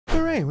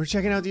Okay, we're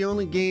checking out the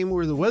only game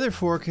where the weather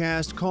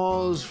forecast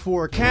calls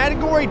for a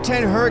Category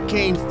 10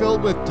 hurricane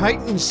filled with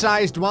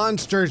Titan-sized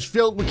monsters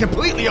filled with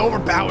completely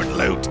overpowered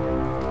loot.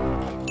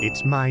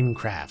 It's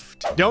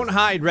Minecraft. Don't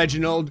hide,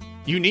 Reginald.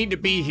 You need to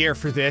be here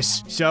for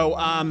this. So,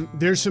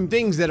 there's some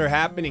things that are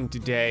happening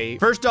today.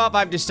 First off,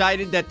 I've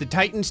decided that the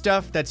Titan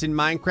stuff that's in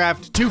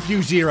Minecraft, too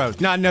few zeros,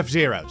 not enough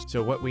zeros.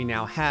 So what we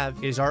now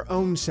have is our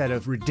own set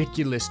of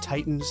ridiculous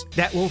Titans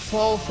that will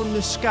fall from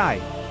the sky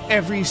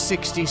every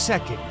 60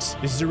 seconds.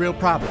 This is a real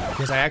problem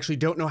because I actually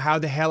don't know how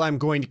the hell I'm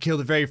going to kill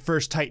the very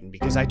first Titan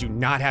because I do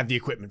not have the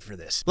equipment for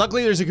this.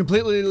 Luckily, there's a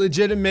completely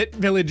legitimate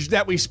village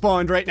that we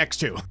spawned right next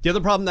to. The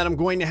other problem that I'm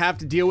going to have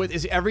to deal with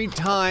is every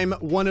time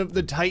one of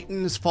the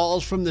Titans falls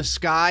from the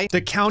sky,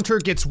 the counter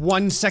gets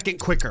 1 second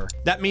quicker.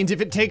 That means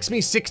if it takes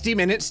me 60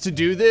 minutes to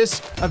do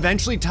this,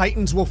 eventually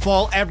Titans will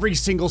fall every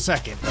single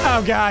second.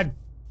 Oh God.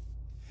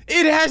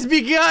 It has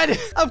begun!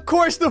 Of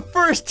course, the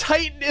first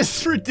Titan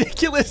is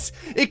ridiculous.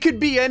 It could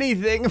be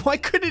anything. Why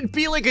couldn't it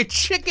be like a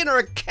chicken or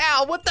a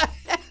cow? What the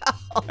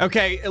hell?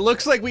 Okay, it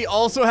looks like we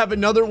also have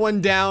another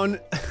one down.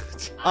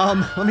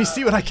 Let me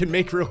see what I can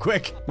make real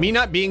quick. Me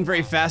not being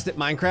very fast at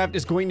Minecraft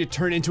is going to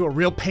turn into a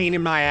real pain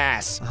in my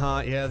ass.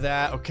 Yeah,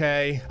 that,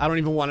 okay. I don't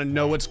even want to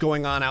know what's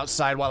going on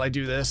outside while I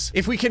do this.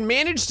 If we can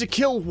manage to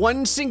kill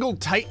one single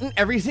Titan,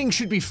 everything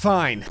should be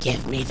fine.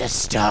 Give me the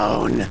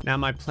stone. Now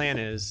my plan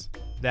is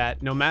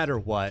that no matter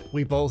what,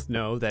 we both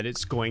know that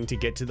it's going to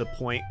get to the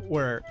point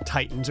where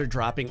Titans are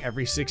dropping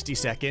every 60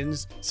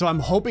 seconds. So I'm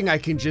hoping I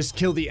can just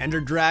kill the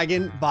Ender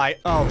Dragon by,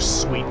 oh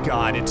sweet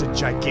God, it's a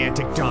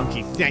gigantic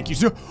donkey. Thank you,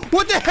 sir.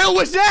 What the hell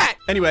was that?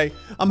 Anyway,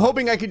 I'm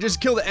hoping I can just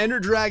kill the Ender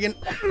Dragon.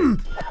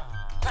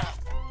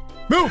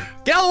 Move,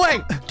 get out of the way!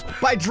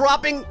 By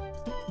dropping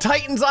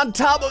Titans on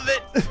top of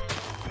it.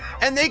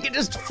 And they can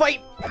just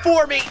fight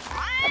for me.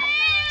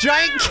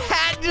 Giant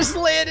cat just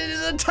landed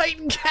in a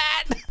Titan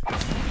cat.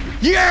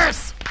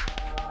 Yes!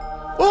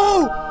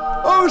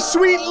 Oh,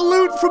 sweet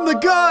loot from the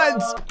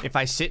gods! If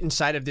I sit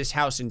inside of this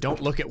house and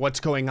don't look at what's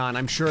going on,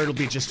 I'm sure it'll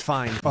be just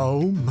fine.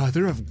 Oh,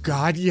 mother of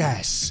God,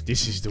 yes.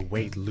 This is the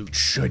way loot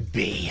should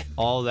be.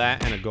 All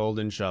that and a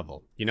golden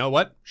shovel. You know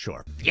what?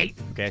 Sure. Yay.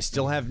 Okay, I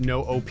still have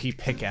no OP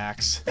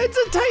pickaxe. It's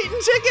a Titan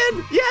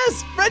chicken!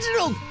 Yes!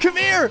 Reginald, come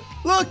here!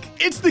 Look,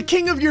 it's the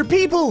king of your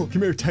people!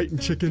 Come here, Titan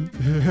chicken.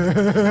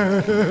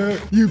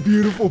 You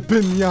beautiful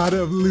pinata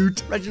of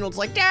loot. Reginald's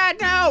like, Dad,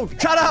 no!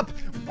 Shut up!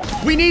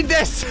 We need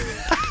this!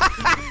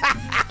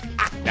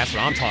 That's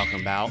what I'm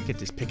talking about. Get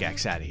this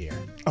pickaxe out of here.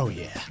 Oh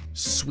yeah,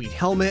 sweet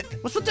helmet.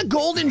 What's with the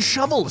golden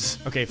shovels?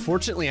 Okay,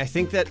 fortunately, I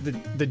think that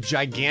the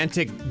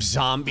gigantic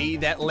zombie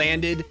that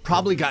landed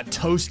probably got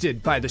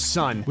toasted by the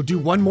sun. We'll do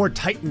one more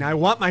Titan. I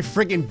want my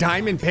friggin'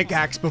 diamond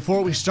pickaxe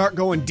before we start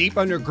going deep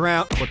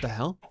underground. What the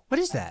hell? What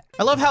is that?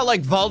 I love how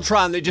like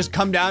Voltron, they just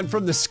come down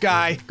from the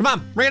sky. Come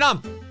on, bring it on.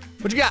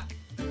 What you got?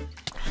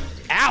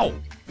 Ow.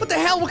 What the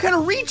hell? What kind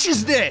of reach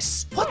is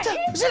this? What the?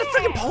 Is that a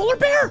freaking polar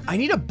bear? I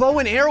need a bow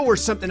and arrow or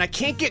something. I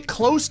can't get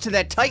close to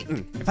that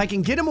Titan. If I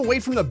can get him away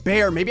from the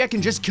bear, maybe I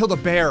can just kill the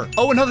bear.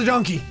 Oh, another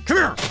donkey.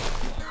 Come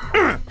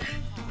here.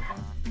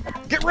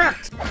 Get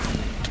wrecked.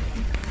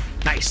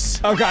 Nice.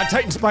 Oh God,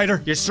 Titan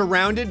spider. You're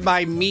surrounded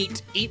by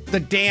meat. Eat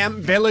the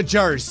damn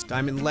villagers.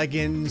 Diamond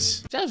leggings.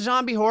 Is that a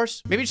zombie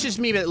horse? Maybe it's just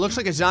me, but it looks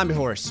like a zombie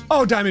horse.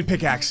 Oh, diamond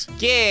pickaxe.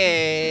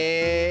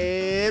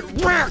 Get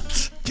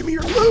wrecked. Give me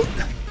your loot.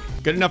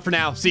 Good enough for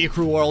now. See you,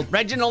 Crew World.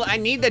 Reginald, I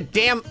need the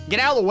damn, get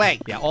out of the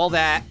way. Yeah, all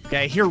that.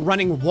 Okay, here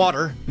running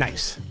water.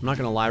 Nice. I'm not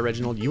gonna lie,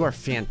 Reginald, you are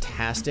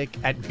fantastic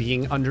at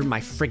being under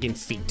my friggin'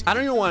 feet. I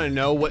don't even wanna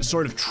know what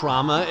sort of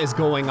trauma is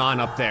going on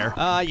up there.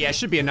 Yeah,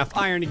 should be enough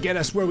iron to get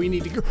us where we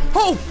need to go.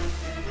 Oh!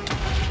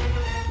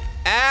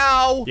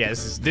 Ow! Yeah,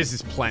 this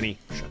is plenty.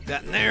 Shove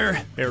that in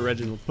there. Here,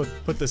 Reginald,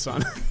 put this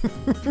on.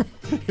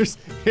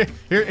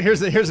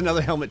 Here's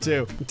another helmet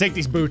too. Take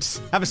these boots.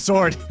 Have a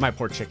sword. My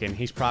poor chicken.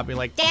 He's probably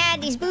like,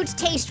 Dad, these boots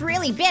taste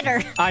really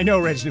bitter. I know,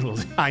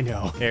 Reginald. I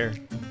know.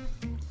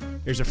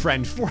 Here's a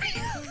friend for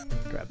you.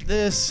 Grab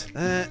this.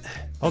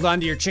 Hold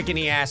on to your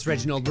chickeny ass,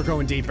 Reginald. We're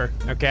going deeper.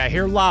 Okay, I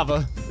hear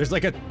lava. There's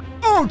like a.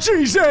 Oh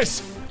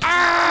Jesus!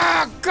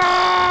 Ah,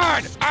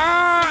 God!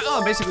 Ah! Oh,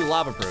 I'm basically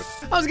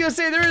lava-proof. I was gonna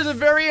say, there is a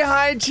very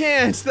high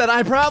chance that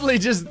I probably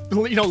just,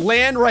 you know,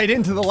 land right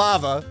into the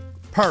lava.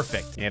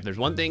 Perfect. And if there's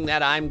one thing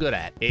that I'm good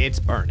at, it's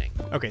burning.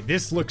 Okay,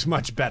 this looks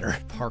much better.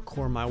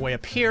 Parkour my way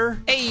up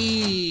here.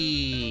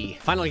 Hey!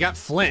 Finally got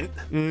flint.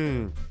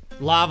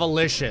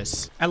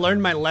 Lava-licious. I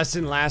learned my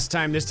lesson last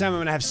time. This time I'm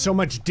gonna have so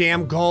much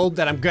damn gold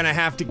that I'm gonna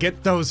have to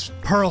get those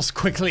pearls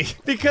quickly.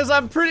 Because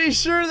I'm pretty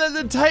sure that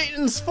the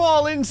Titans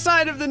fall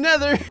inside of the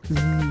nether.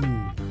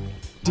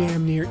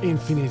 Damn near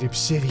infinite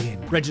obsidian.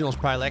 Reginald's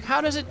probably like,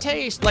 how does it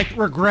taste? Like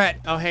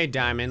regret. Oh, hey,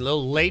 Diamond, a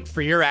little late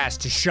for your ass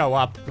to show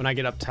up. When I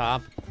get up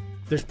top,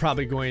 there's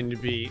probably going to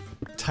be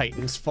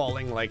Titans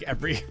falling like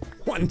every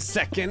 1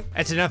 second.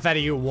 That's enough out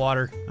of you,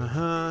 water.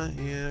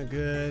 Yeah,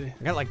 good.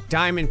 I got like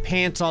diamond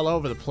pants all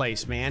over the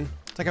place, man.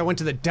 It's like I went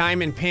to the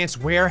diamond pants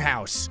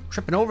warehouse,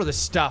 tripping over the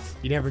stuff.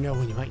 You never know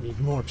when you might need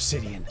more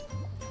obsidian.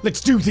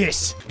 Let's do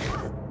this.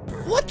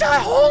 What the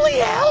holy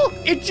hell?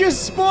 It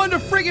just spawned a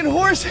friggin'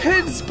 horse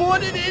head and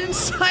spawned it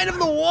inside of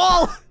the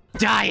wall.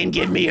 Die and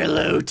give me your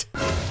loot.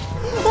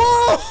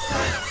 Oh!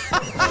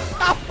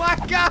 Oh my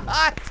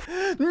god!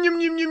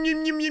 Yum, yum, yum,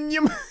 yum, yum, yum,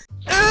 yum.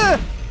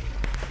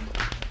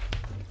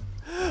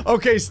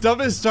 Okay, stuff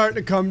is starting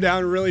to come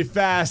down really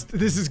fast.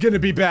 This is gonna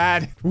be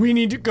bad. We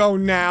need to go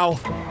now.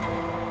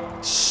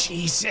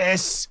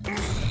 Jesus.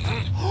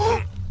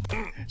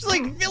 It's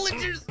like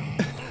villagers.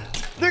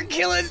 They're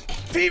killing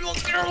people.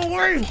 Get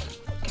away.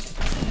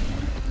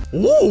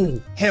 Ooh,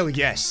 hell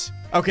yes.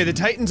 Okay, the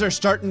Titans are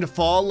starting to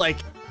fall like,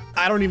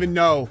 I don't even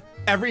know.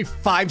 Every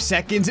 5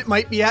 seconds it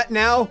might be at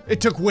now.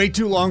 It took way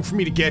too long for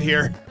me to get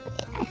here.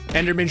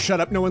 Enderman, shut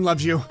up, no one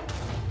loves you.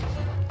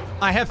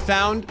 I have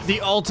found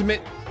the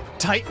ultimate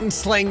Titan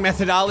slaying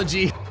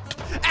methodology.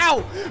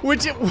 Ow!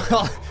 Which it,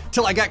 well,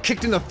 till I got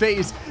kicked in the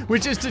face,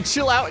 which is to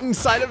chill out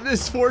inside of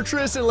this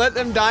fortress and let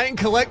them die and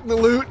collect the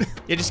loot.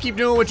 Yeah, just keep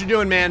doing what you're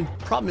doing, man.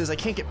 Problem is I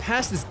can't get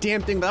past this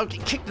damn thing without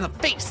getting kicked in the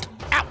face.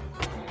 Ow!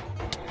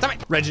 Stop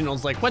it.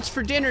 Reginald's like, what's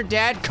for dinner,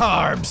 Dad?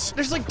 Carbs.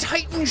 There's like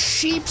Titan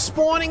sheep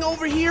spawning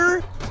over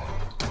here.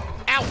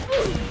 Ow.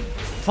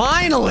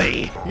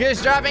 Finally. You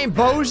guys drop any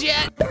bows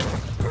yet?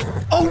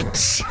 Oh,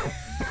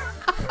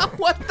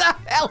 what the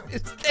hell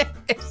is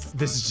this?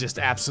 This is just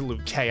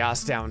absolute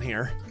chaos down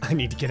here. I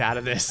need to get out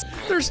of this.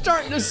 They're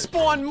starting to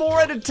spawn more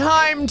at a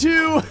time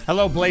too.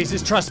 Hello,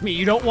 Blazes, trust me,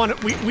 you don't want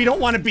to, we don't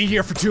want to be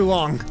here for too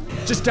long.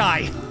 Just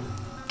die.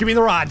 Give me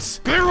the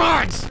rods. Give me the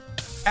rods.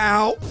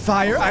 Ow,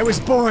 fire, I was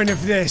born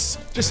of this.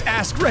 Just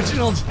ask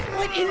Reginald.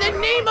 What in the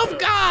name of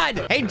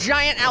God? Hey,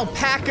 giant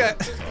alpaca.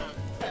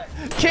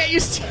 Can't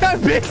you see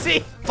I'm busy?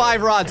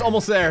 5 rods,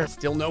 almost there.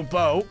 Still no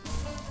bow.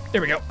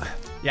 There we go.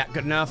 Yeah,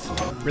 good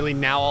enough. Really,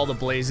 now all the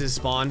blazes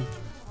spawn?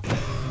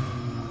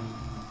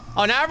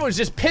 Oh, now everyone's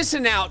just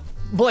pissing out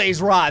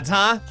blaze rods,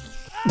 huh?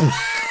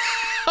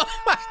 Oh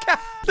my god.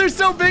 They're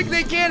so big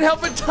they can't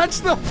help but touch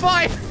the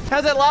fire.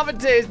 How's that lava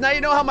taste? Now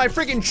you know how my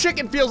freaking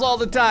chicken feels all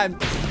the time.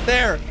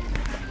 There.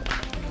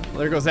 Well,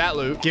 there goes that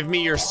loot. Give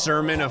me your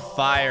sermon of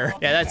fire.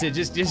 Yeah, that's it.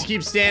 Just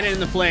keep standing in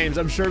the flames.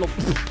 I'm sure it'll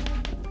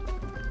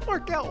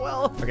work out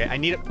well. Okay, I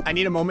need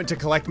a moment to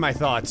collect my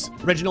thoughts.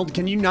 Reginald,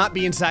 can you not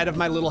be inside of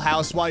my little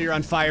house while you're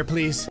on fire,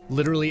 please?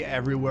 Literally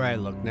everywhere I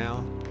look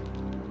now,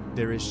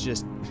 there is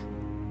just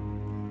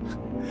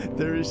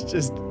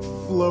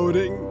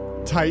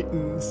floating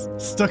Titans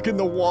stuck in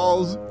the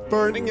walls,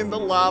 burning in the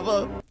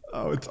lava.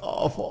 Oh, it's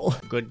awful.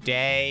 Good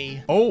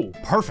day. Oh,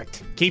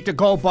 perfect. Keep the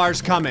gold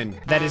bars coming.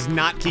 That is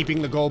not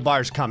keeping the gold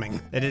bars coming.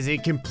 That is a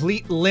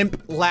complete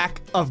limp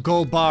lack of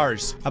gold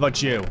bars. How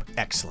about you?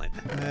 Excellent.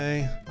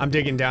 Okay. I'm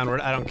digging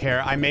downward. I don't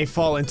care. I may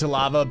fall into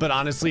lava, but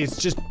honestly, it's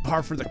just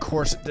par for the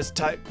course at this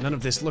time. None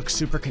of this looks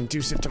super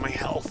conducive to my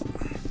health.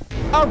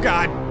 Oh,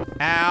 God.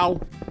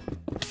 Ow.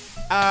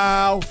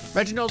 Ow.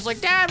 Reginald's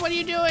like, Dad, what are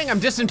you doing? I'm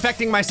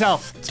disinfecting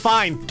myself. It's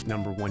fine.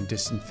 #1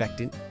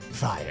 disinfectant,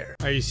 fire.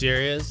 Are you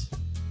serious?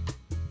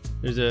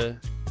 There's a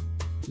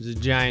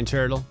giant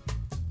turtle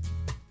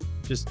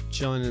just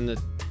chilling in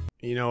the,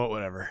 you know what,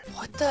 whatever.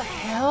 What the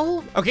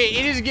hell? Okay,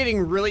 it is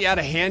getting really out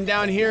of hand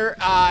down here.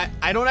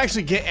 I don't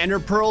actually get ender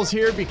pearls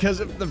here because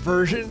of the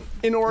version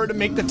in order to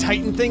make the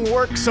Titan thing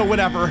work, so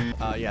whatever.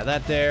 Yeah,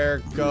 that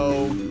there,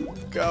 go.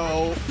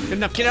 Good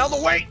enough, get out of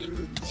the way.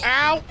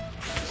 Ow,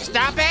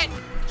 stop it.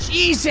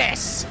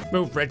 Jesus.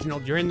 Move,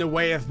 Reginald, you're in the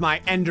way of my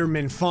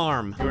Enderman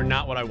farm. You are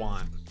not what I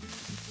want.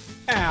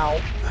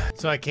 Ow.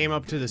 So I came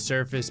up to the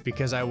surface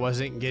because I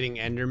wasn't getting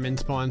Enderman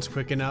spawns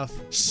quick enough.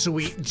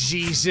 Sweet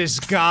Jesus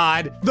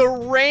God. The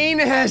reign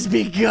has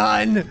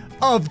begun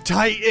of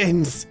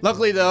Titans.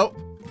 Luckily though,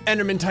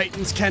 Enderman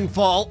Titans can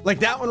fall, like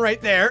that one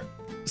right there.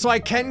 So I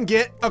can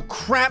get a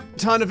crap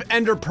ton of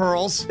ender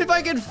pearls if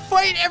I can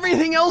fight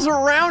everything else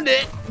around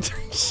it.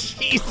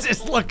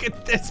 Jesus, look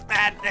at this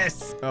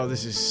madness. Oh,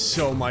 this is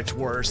so much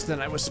worse than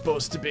I was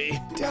supposed to be.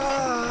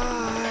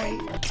 Die.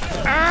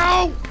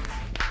 Ow!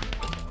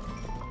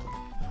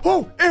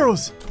 Oh,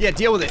 arrows! Yeah,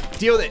 deal with it,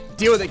 deal with it,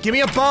 deal with it. Give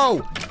me a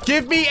bow!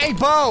 Give me a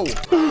bow!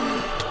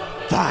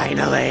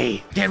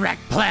 Finally! Get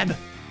wrecked, pleb!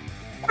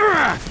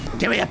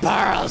 Give me the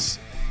pearls!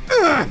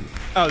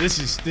 Oh, this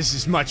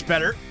is much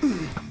better.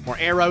 More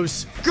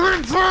arrows. Give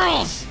me the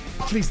pearls!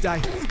 Please die,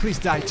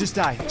 just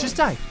die.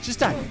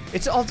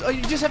 It's all, oh,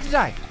 you just have to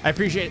die. I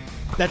appreciate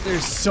that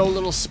there's so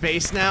little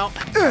space now.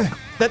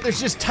 That there's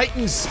just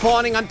Titans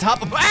spawning on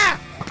top of,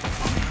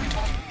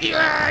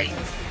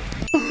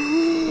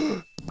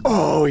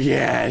 Oh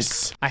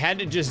yes. I had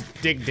to just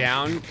dig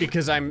down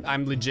because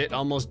I'm legit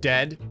almost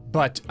dead,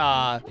 but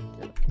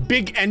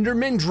big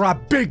Endermen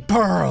drop big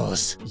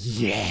pearls.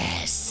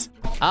 Yes.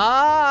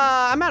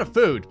 I'm out of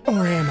food.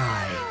 Or am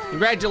I?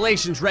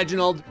 Congratulations,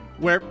 Reginald.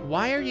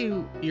 Why are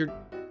you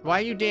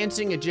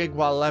dancing a jig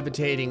while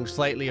levitating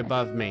slightly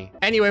above me?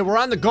 Anyway, we're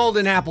on the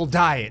golden apple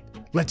diet.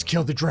 Let's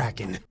kill the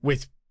dragon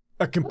with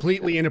a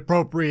completely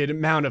inappropriate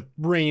amount of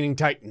raining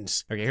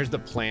Titans. Okay, here's the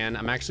plan.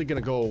 I'm actually gonna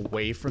go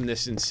away from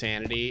this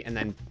insanity and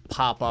then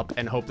pop up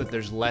and hope that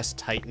there's less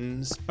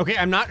Titans. Okay,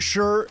 I'm not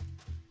sure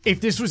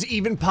if this was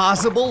even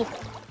possible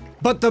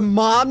but the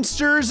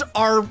monsters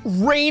are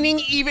raining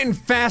even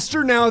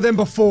faster now than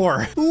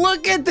before.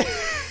 Look at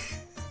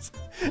this.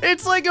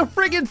 It's like a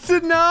friggin'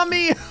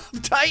 tsunami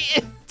of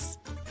titans.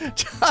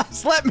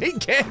 Just let me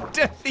get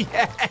to the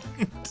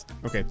end.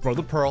 Okay, throw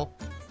the pearl,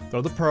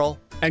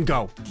 and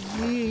go.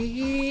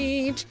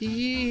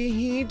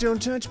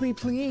 Don't touch me,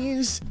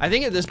 please. I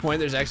think at this point,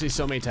 there's actually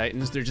so many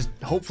titans, they're just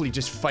hopefully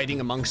just fighting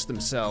amongst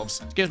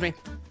themselves. Excuse me.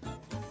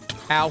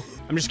 Ow.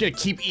 I'm just gonna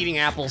keep eating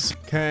apples.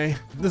 Okay.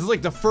 This is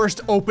like the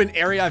first open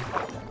area I've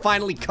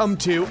finally come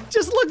to.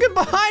 Just look at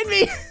behind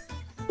me.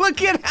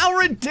 Look at how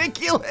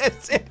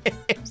ridiculous it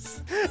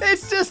is.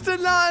 It's just a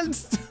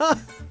non-stop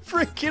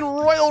freaking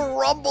Royal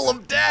Rumble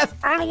of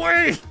death. Run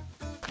away.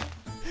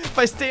 If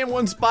I stay in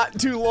one spot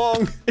too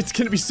long, it's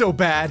gonna be so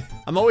bad.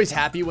 I'm always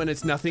happy when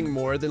it's nothing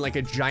more than like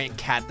a giant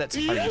cat that's, are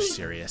you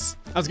serious?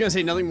 I was gonna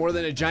say nothing more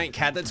than a giant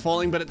cat that's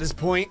falling, but at this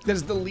point, that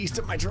is the least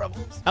of my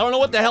troubles. I don't know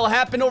what the hell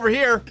happened over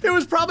here. It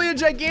was probably a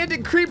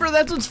gigantic creeper,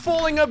 that's what's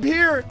falling up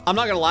here. I'm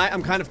not gonna lie,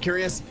 I'm kind of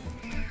curious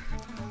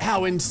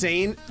how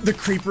insane the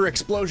creeper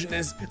explosion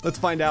is. Let's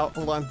find out,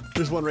 hold on.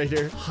 There's one right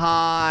here.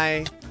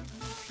 Hi.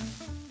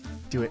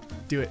 Do it,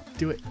 do it,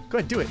 do it. Go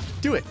ahead, do it,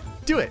 do it,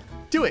 do it,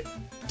 do it,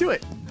 do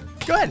it.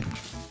 Go ahead.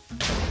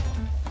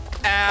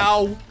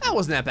 Ow. That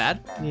wasn't that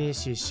bad.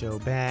 This is so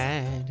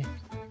bad.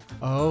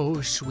 Oh,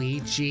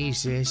 sweet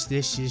Jesus,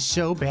 this is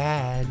so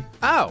bad.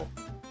 Oh.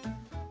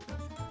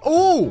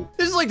 Oh,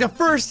 this is like the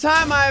first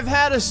time I've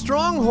had a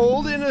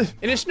stronghold in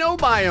a snow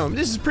biome.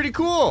 This is pretty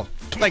cool.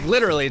 Like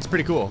literally, it's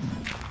pretty cool.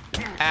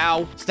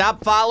 Ow.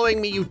 Stop following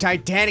me, you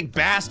titanic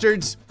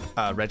bastards.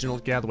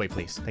 Reginald, get out of the way,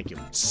 please. Thank you.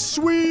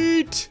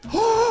 Sweet.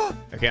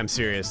 Okay, I'm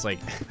serious. Like,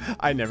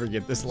 I never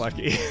get this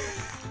lucky.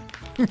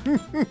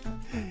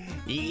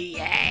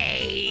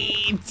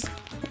 Yeet!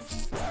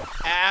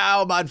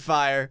 Ow, I'm on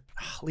fire.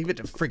 Leave it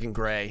to freaking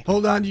Gray.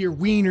 Hold on to your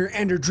wiener,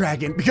 Ender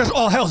Dragon, because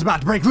all hell's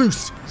about to break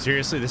loose.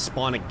 Seriously, this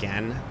spawn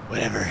again?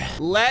 Whatever.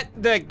 Let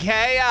the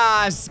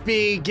chaos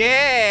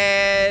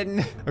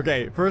begin.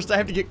 Okay, first I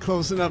have to get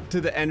close enough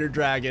to the Ender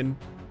Dragon.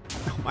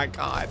 Oh my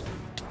God.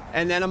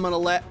 And then I'm gonna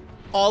let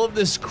all of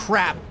this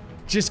crap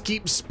just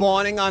keep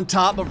spawning on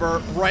top of her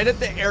right at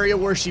the area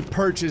where she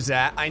perches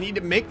at. I need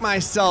to make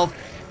myself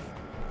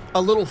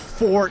a little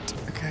fort.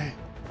 Okay.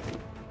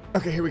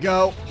 Okay, here we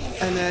go.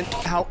 And then,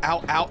 ow,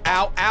 ow, ow,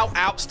 ow, ow,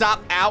 ow,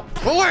 stop, ow,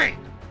 away!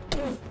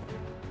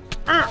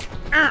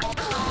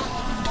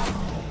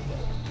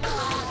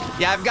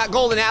 Yeah, I've got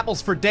golden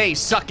apples for days,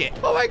 suck it.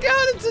 Oh my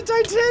God, it's a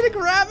Titanic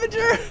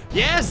Ravager.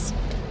 Yes,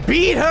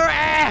 beat her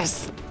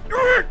ass.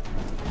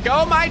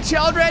 Go, my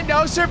children,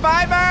 no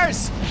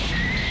survivors.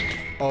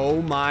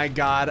 Oh my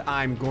God,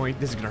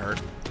 this is gonna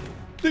hurt.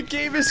 The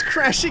game is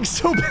crashing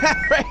so bad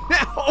right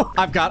now.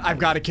 I've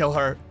got to kill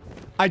her.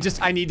 I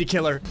need to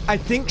kill her. I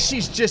think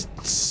she's just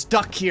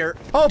stuck here.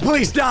 Oh,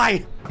 please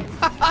die.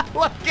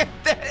 Look at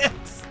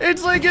this.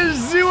 It's like a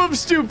zoo of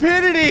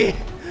stupidity.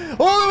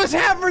 All of us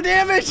half her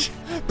damage.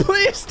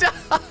 Please die.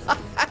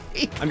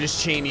 I'm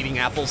just chain eating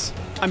apples.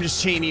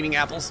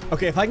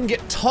 Okay, if I can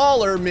get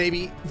taller,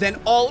 maybe, than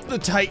all of the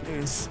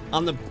titans.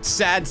 On the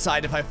sad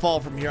side, if I fall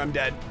from here, I'm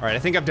dead. All right, I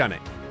think I've done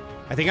it.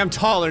 I think I'm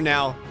taller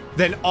now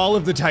than all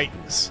of the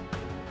titans.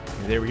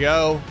 Okay, there we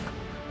go.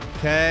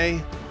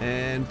 Okay,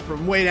 and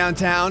from way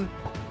downtown,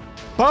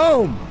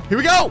 boom, here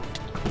we go.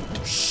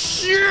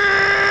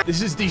 Shit!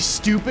 This is the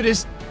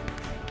stupidest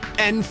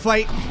end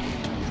fight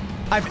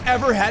I've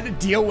ever had to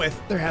deal with.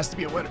 There has to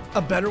be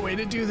a better way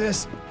to do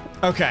this.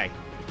 Okay,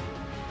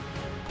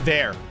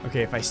 there.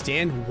 Okay, if I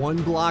stand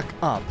one block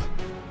up,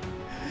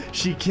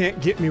 she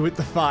can't get me with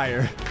the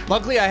fire.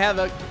 Luckily, I have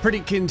a pretty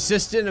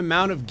consistent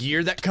amount of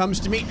gear that comes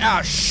to me.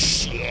 Oh,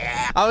 shit.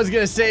 I was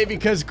gonna say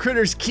because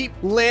critters keep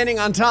landing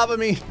on top of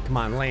me. Come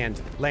on, land,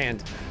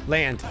 land,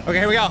 land. Okay,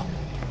 here we go.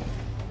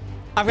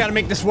 I've got to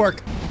make this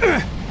work.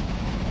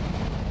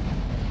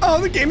 Oh,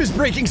 the game is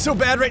breaking so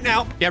bad right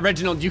now. Yeah,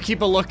 Reginald, you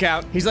keep a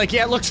lookout. He's like,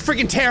 yeah, it looks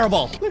freaking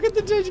terrible. Look at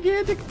the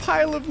gigantic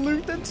pile of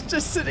loot that's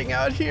just sitting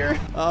out here.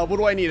 What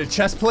do I need, a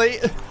chest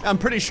plate? I'm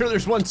pretty sure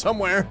there's one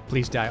somewhere.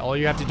 Please die, all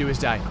you have to do is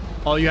die.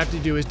 All you have to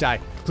do is die.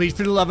 Please,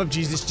 for the love of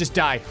Jesus, just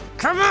die.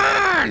 Come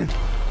on!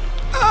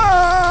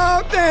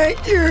 Oh,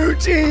 thank you,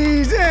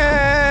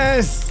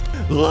 Jesus!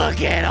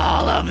 Look at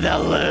all of the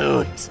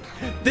loot.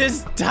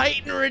 This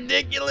Titan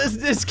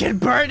ridiculousness can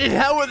burn in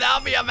hell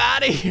without me. I'm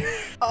out of here.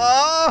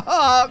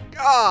 Oh,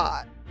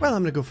 God. Well,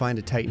 I'm gonna go find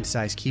a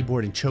Titan-sized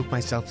keyboard and choke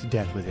myself to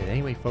death with it.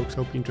 Anyway, folks,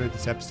 hope you enjoyed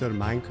this episode of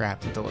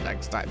Minecraft. Until the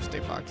next time, stay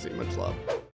foxy. Much love.